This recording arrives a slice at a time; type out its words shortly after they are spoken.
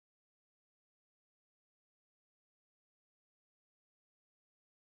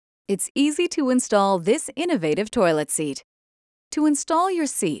It's easy to install this innovative toilet seat. To install your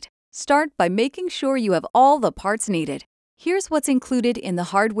seat, start by making sure you have all the parts needed. Here's what's included in the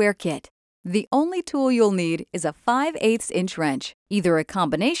hardware kit. The only tool you'll need is a 5/8" wrench, either a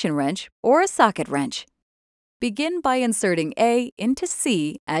combination wrench or a socket wrench. Begin by inserting A into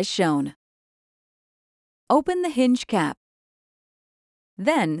C as shown. Open the hinge cap.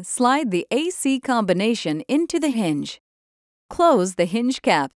 Then slide the AC combination into the hinge. Close the hinge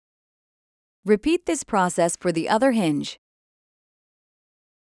cap. Repeat this process for the other hinge.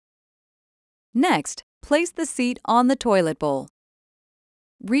 Next, place the seat on the toilet bowl.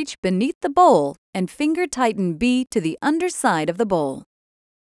 Reach beneath the bowl and finger tighten B to the underside of the bowl.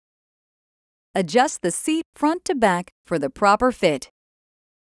 Adjust the seat front to back for the proper fit.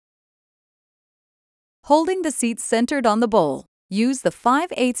 Holding the seat centered on the bowl, use the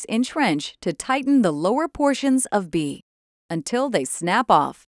 5/8" wrench to tighten the lower portions of B until they snap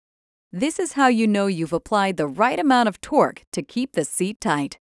off. This is how you know you've applied the right amount of torque to keep the seat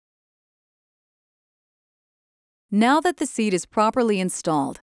tight. Now that the seat is properly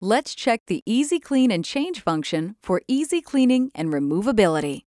installed, let's check the Easy Clean and Change function for easy cleaning and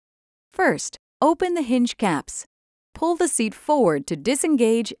removability. First, open the hinge caps. Pull the seat forward to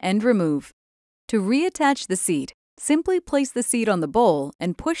disengage and remove. To reattach the seat, simply place the seat on the bowl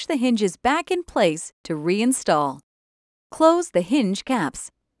and push the hinges back in place to reinstall. Close the hinge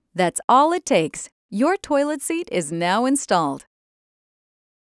caps. That's all it takes. Your toilet seat is now installed.